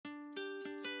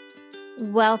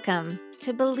Welcome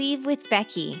to Believe with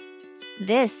Becky.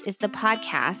 This is the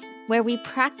podcast where we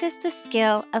practice the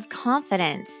skill of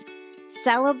confidence,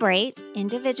 celebrate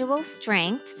individual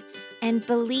strengths, and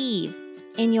believe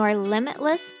in your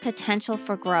limitless potential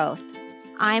for growth.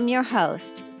 I'm your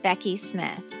host, Becky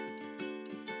Smith.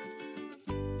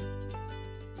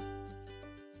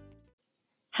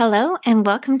 Hello, and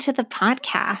welcome to the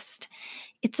podcast.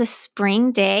 It's a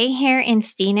spring day here in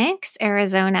Phoenix,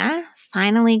 Arizona.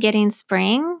 Finally getting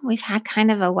spring. We've had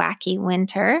kind of a wacky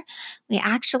winter. We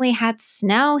actually had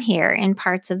snow here in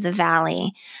parts of the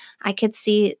valley. I could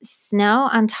see snow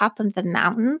on top of the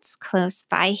mountains close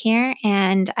by here,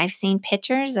 and I've seen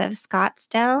pictures of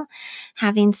Scottsdale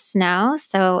having snow,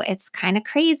 so it's kind of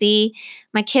crazy.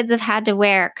 My kids have had to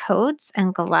wear coats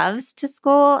and gloves to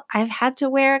school. I've had to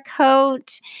wear a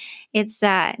coat. It's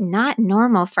not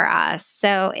normal for us,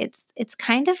 so it's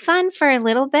kind of fun for a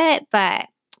little bit, but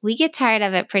we get tired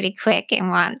of it pretty quick and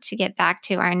want to get back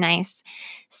to our nice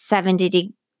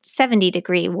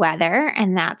 70-degree weather,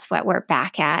 and that's what we're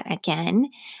back at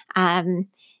again.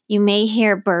 You may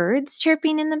hear birds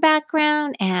chirping in the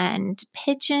background and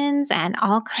pigeons and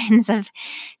all kinds of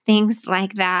things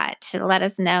like that to let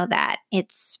us know that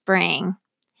it's spring.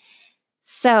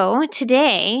 So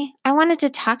today, I wanted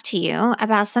to talk to you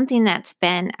about something that's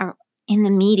been in the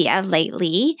media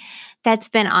lately that's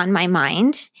been on my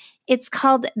mind. It's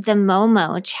called the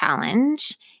Momo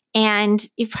Challenge, and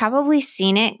you've probably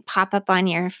seen it pop up on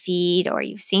your feed or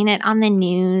you've seen it on the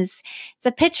news. It's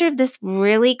a picture of this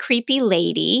really creepy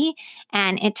lady,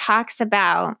 and it talks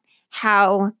about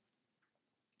how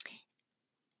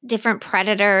different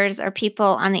predators or people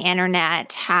on the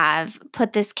internet have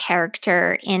put this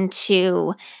character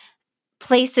into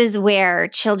places where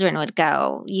children would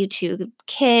go. YouTube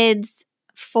Kids,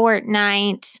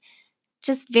 Fortnite,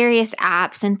 just various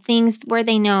apps and things where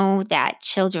they know that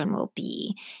children will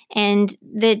be. And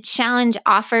the challenge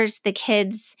offers the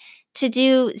kids to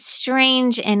do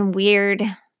strange and weird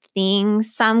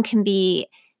things. Some can be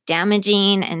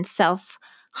damaging and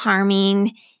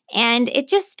self-harming. And it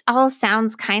just all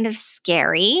sounds kind of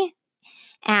scary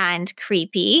and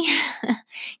creepy,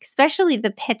 especially the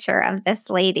picture of this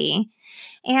lady.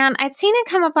 And I'd seen it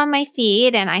come up on my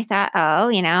feed, and I thought,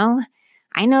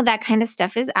 I know that kind of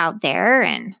stuff is out there,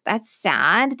 and that's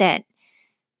sad that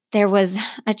there was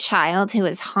a child who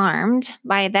was harmed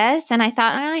by this. And I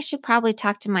thought, I should probably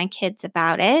talk to my kids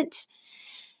about it.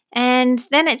 And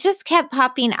then it just kept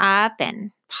popping up.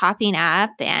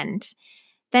 And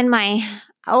then my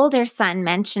older son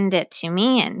mentioned it to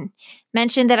me and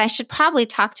mentioned that I should probably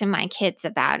talk to my kids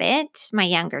about it, my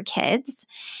younger kids.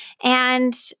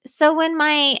 And so when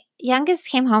my youngest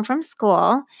came home from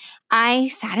school, I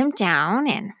sat him down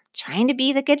and trying to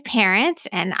be the good parent,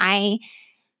 and I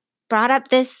brought up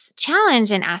this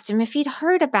challenge and asked him if he'd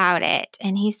heard about it.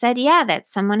 And he said, yeah, that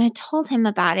someone had told him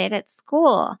about it at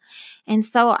school. And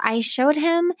so I showed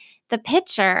him the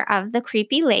picture of the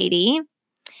creepy lady,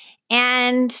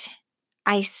 and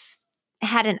I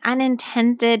had an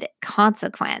unintended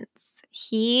consequence.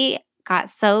 He got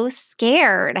so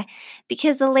scared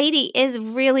because the lady is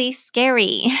really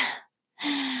scary.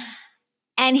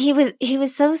 And he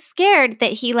was so scared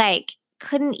that he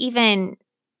couldn't even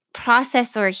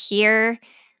process or hear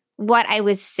what I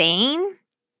was saying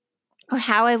or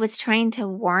how I was trying to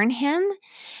warn him.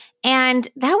 And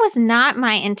that was not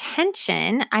my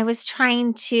intention. I was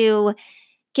trying to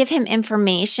give him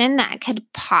information that could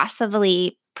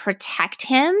possibly protect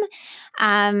him,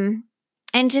 and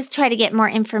just try to get more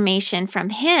information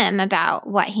from him about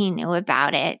what he knew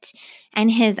about it and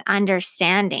his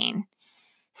understanding.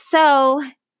 So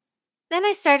then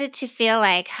I started to feel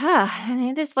like,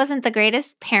 this wasn't the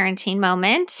greatest parenting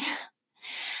moment.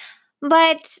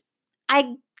 But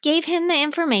I gave him the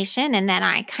information, and then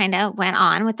I kind of went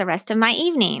on with the rest of my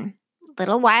evening. A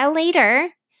little while later,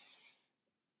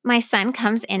 my son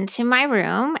comes into my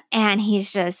room, and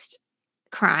he's just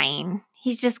crying.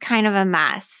 He's just kind of a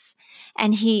mess.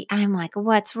 And I'm like,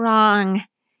 what's wrong?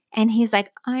 And he's like,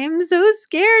 I'm so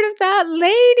scared of that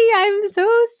lady. I'm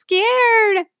so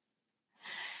scared.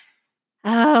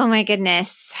 Oh my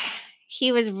goodness.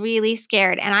 He was really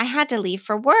scared, and I had to leave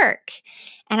for work.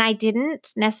 And I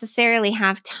didn't necessarily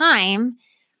have time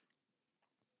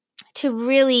to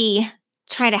really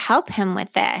try to help him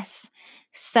with this.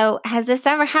 So has this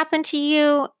ever happened to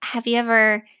you? Have you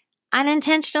ever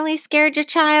unintentionally scared your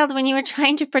child when you were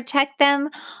trying to protect them?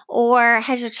 Or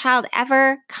has your child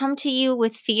ever come to you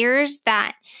with fears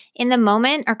that in the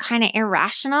moment are kind of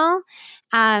irrational?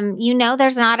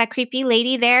 There's not a creepy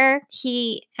lady there.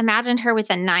 He imagined her with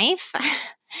a knife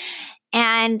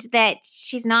and that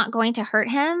she's not going to hurt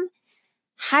him.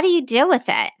 How do you deal with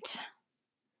it?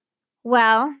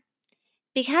 Well,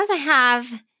 because I have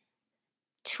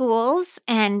tools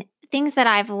and things that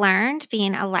I've learned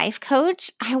being a life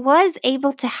coach, I was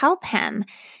able to help him.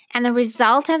 And the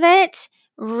result of it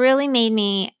really made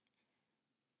me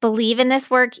believe in this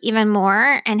work even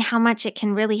more and how much it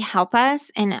can really help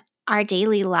us in our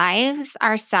daily lives,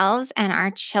 ourselves, and our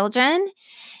children.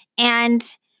 And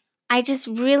I just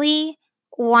really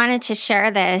wanted to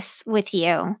share this with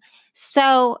you.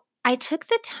 So I took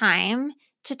the time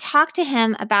to talk to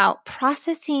him about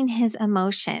processing his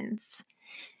emotions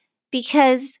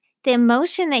because the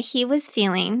emotion that he was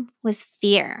feeling was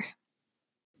fear.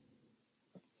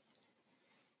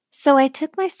 So I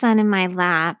took my son in my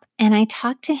lap and I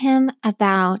talked to him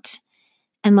about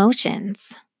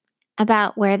emotions,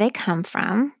 about where they come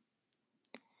from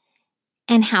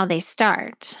and how they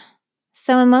start.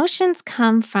 So emotions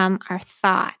come from our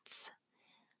thoughts,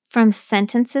 from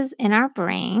sentences in our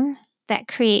brain that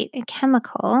create a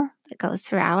chemical that goes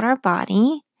throughout our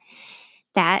body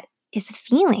that is a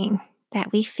feeling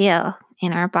that we feel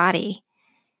in our body.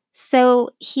 So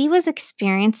he was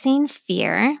experiencing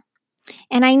fear,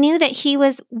 and I knew that he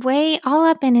was way all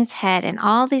up in his head and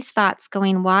all these thoughts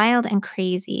going wild and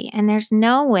crazy. And there's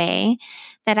no way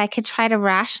that I could try to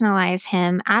rationalize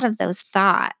him out of those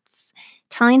thoughts.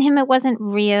 Telling him it wasn't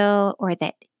real or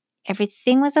that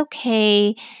everything was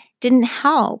okay didn't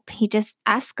help. He just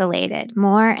escalated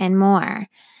more and more.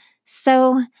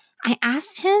 So I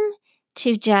asked him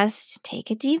to just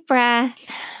take a deep breath,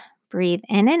 breathe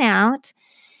in and out.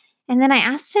 And then I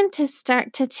asked him to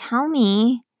start to tell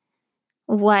me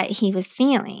what he was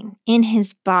feeling in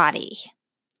his body.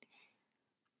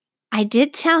 I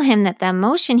did tell him that the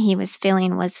emotion he was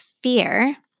feeling was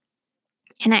fear,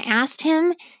 and I asked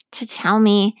him to tell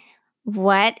me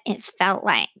what it felt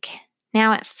like.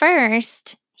 Now, at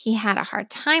first, he had a hard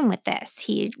time with this.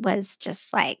 He was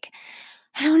just like,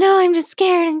 I don't know, I'm just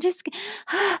scared. I'm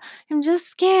just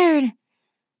scared.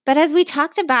 But as we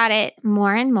talked about it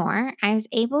more and more, I was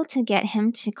able to get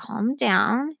him to calm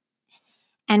down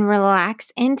and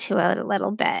relax into it a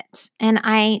little bit. And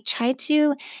I try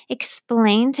to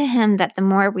explain to him that the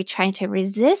more we try to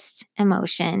resist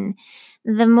emotion,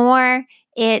 the more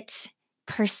it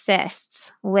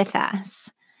persists with us.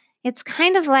 It's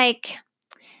kind of like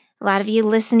a lot of you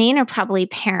listening are probably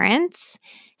parents.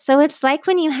 So it's like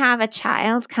when you have a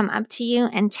child come up to you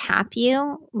and tap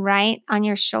you right on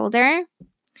your shoulder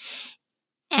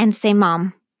and say,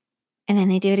 Mom. And then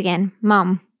they do it again,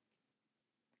 Mom,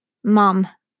 Mom.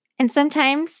 And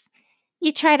sometimes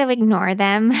you try to ignore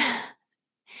them,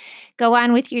 go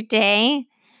on with your day.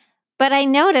 But I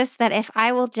notice that if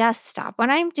I will just stop what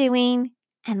I'm doing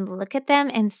and look at them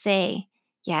and say,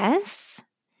 yes,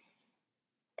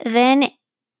 then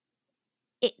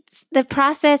it's the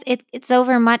process, it's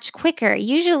over much quicker.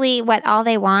 Usually, what all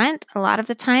they want a lot of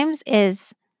the times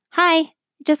is, hi,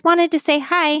 just wanted to say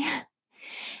hi.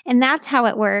 And that's how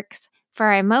it works for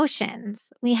our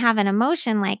emotions. We have an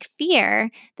emotion like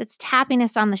fear that's tapping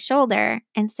us on the shoulder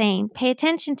and saying, pay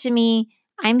attention to me.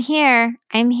 I'm here.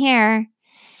 I'm here.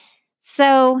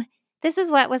 So, this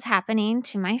is what was happening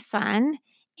to my son.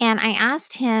 And I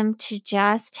asked him to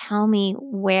just tell me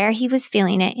where he was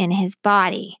feeling it in his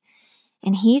body.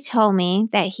 And he told me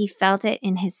that he felt it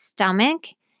in his stomach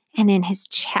and in his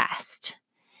chest.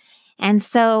 And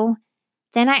so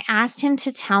then I asked him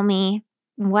to tell me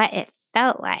what it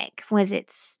felt like. Was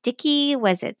it sticky?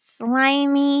 Was it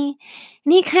slimy?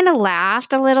 And he kind of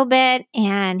laughed a little bit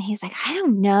and he's like, I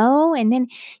don't know. And then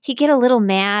he'd get a little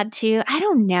mad too. I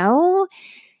don't know.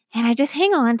 And I just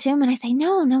hang on to him and I say,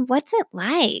 no, what's it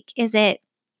like? Is it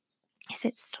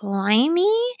slimy?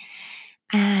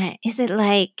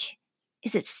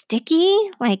 Is it sticky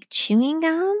like chewing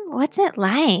gum? What's it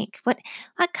like? What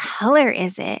color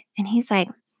is it? And he's like,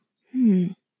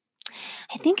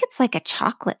 I think it's like a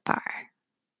chocolate bar.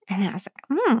 And I was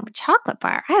like, chocolate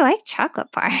bar. I like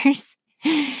chocolate bars.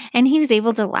 And he was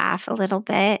able to laugh a little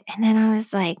bit. And then I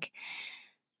was like,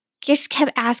 just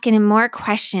kept asking him more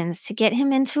questions to get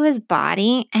him into his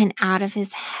body and out of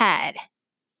his head.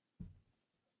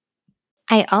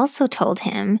 I also told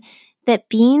him that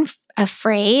being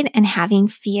afraid and having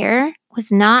fear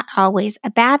was not always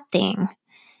a bad thing.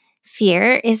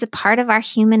 Fear is a part of our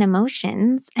human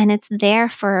emotions, and it's there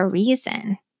for a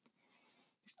reason.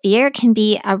 Fear can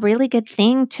be a really good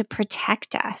thing to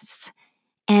protect us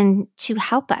and to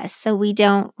help us so we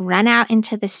don't run out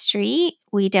into the street,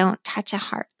 we don't touch a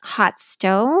hot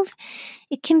stove.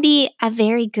 It can be a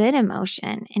very good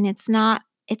emotion, and it's not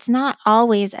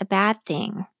always a bad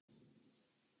thing.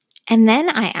 And then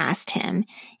I asked him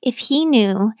if he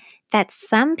knew that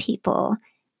some people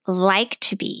like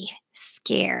to be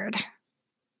scared.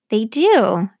 They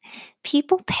do.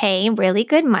 People pay really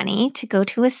good money to go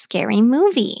to a scary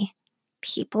movie.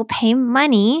 People pay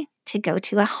money to go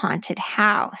to a haunted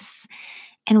house.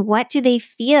 And what do they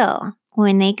feel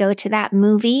when they go to that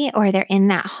movie or they're in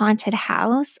that haunted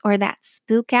house or that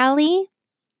spook alley?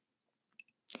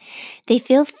 They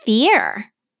feel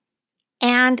fear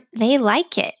and they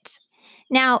like it.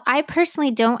 Now, I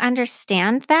personally don't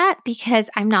understand that because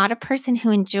I'm not a person who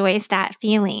enjoys that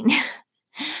feeling.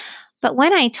 But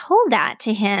when I told that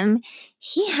to him,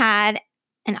 he had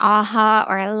an aha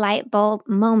or a light bulb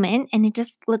moment and he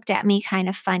just looked at me kind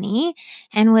of funny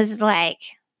and was like,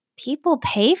 "People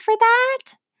pay for that?"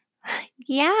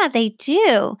 Yeah, they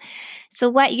do. So,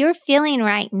 what you're feeling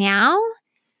right now,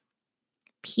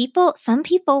 some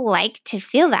people like to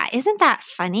feel that. Isn't that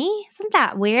funny? Isn't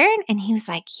that weird? And he was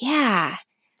like, "Yeah,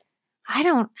 I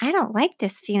don't like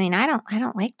this feeling. I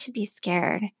don't like to be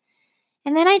scared."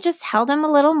 And then I just held him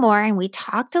a little more and we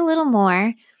talked a little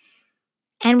more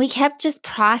and we kept just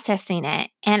processing it.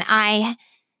 And I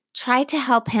tried to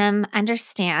help him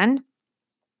understand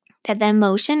that the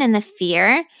emotion and the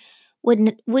fear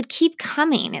would keep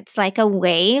coming. It's like a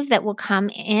wave that will come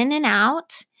in and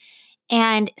out.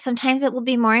 And sometimes it will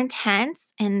be more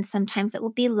intense and sometimes it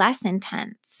will be less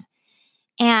intense.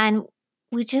 And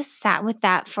we just sat with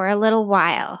that for a little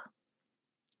while.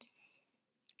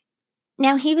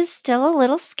 Now, he was still a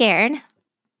little scared,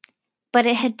 but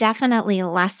it had definitely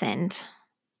lessened.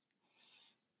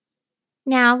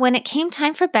 Now, when it came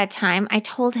time for bedtime, I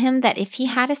told him that if he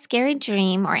had a scary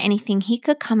dream or anything, he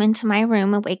could come into my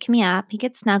room and wake me up. He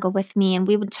could snuggle with me and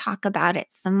we would talk about it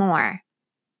some more.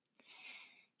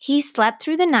 He slept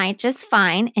through the night just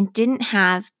fine and didn't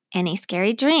have any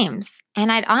scary dreams.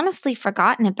 And I'd honestly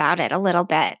forgotten about it a little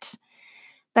bit.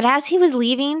 But as he was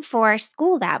leaving for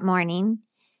school that morning,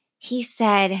 he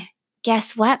said,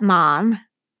 "Guess what, Mom?"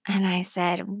 And I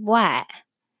said, "What?"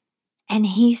 And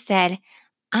he said,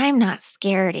 "I'm not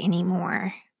scared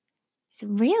anymore." I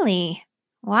said, "Really?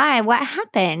 Why? What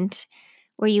happened?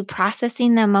 Were you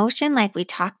processing the emotion like we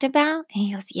talked about?" And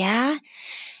he goes, "Yeah.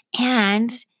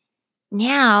 And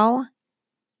now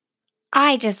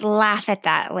I just laugh at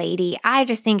that lady. I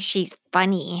just think she's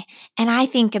funny. And I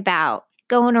think about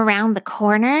going around the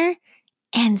corner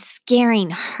and scaring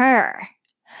her."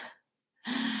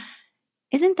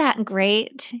 Isn't that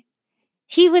great?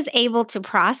 He was able to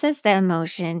process the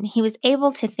emotion. He was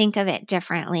able to think of it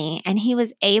differently. And he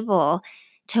was able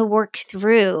to work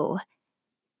through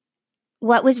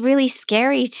what was really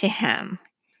scary to him.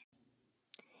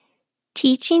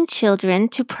 Teaching children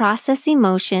to process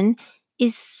emotion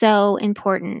is so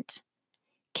important.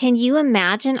 Can you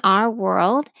imagine our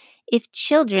world if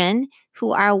children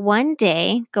who are one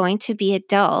day going to be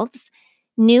adults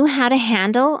knew how to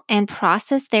handle and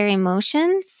process their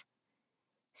emotions?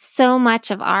 So much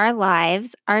of our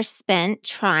lives are spent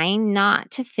trying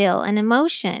not to feel an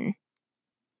emotion.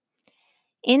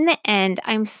 In the end,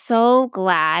 I'm so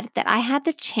glad that I had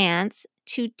the chance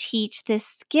to teach this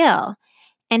skill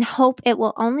and hope it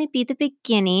will only be the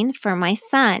beginning for my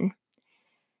son.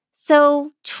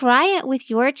 So try it with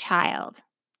your child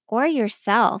or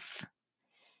yourself.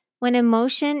 When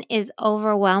emotion is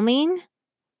overwhelming,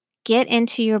 get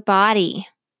into your body.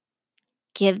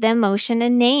 Give the emotion a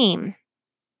name.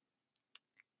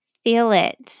 Feel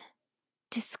it.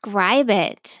 Describe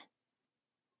it.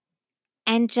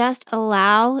 And just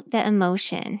allow the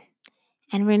emotion.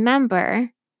 And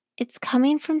remember, it's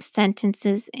coming from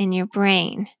sentences in your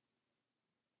brain.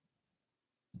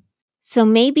 So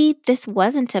maybe this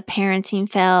wasn't a parenting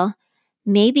fail.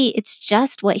 Maybe it's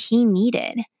just what he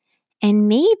needed. And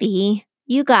maybe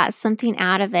you got something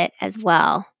out of it as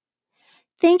well.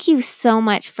 Thank you so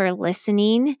much for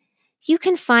listening. You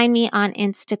can find me on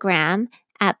Instagram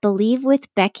at Believe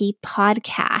with Becky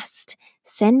Podcast.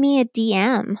 Send me a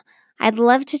DM. I'd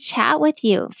love to chat with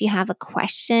you. If you have a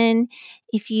question,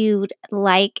 if you'd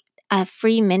like a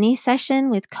free mini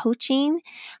session with coaching,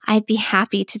 I'd be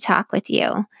happy to talk with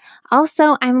you.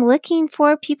 Also, I'm looking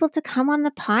for people to come on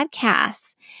the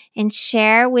podcast and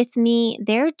share with me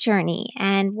their journey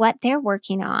and what they're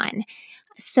working on.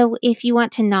 So if you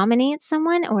want to nominate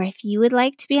someone or if you would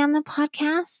like to be on the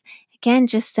podcast, again,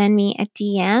 just send me a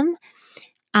DM.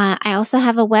 I also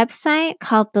have a website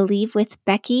called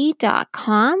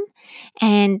believewithbecky.com,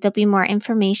 and there'll be more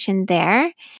information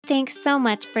there. Thanks so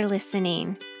much for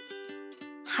listening.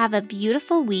 Have a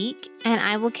beautiful week, and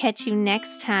I will catch you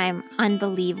next time on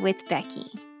Believe with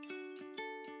Becky.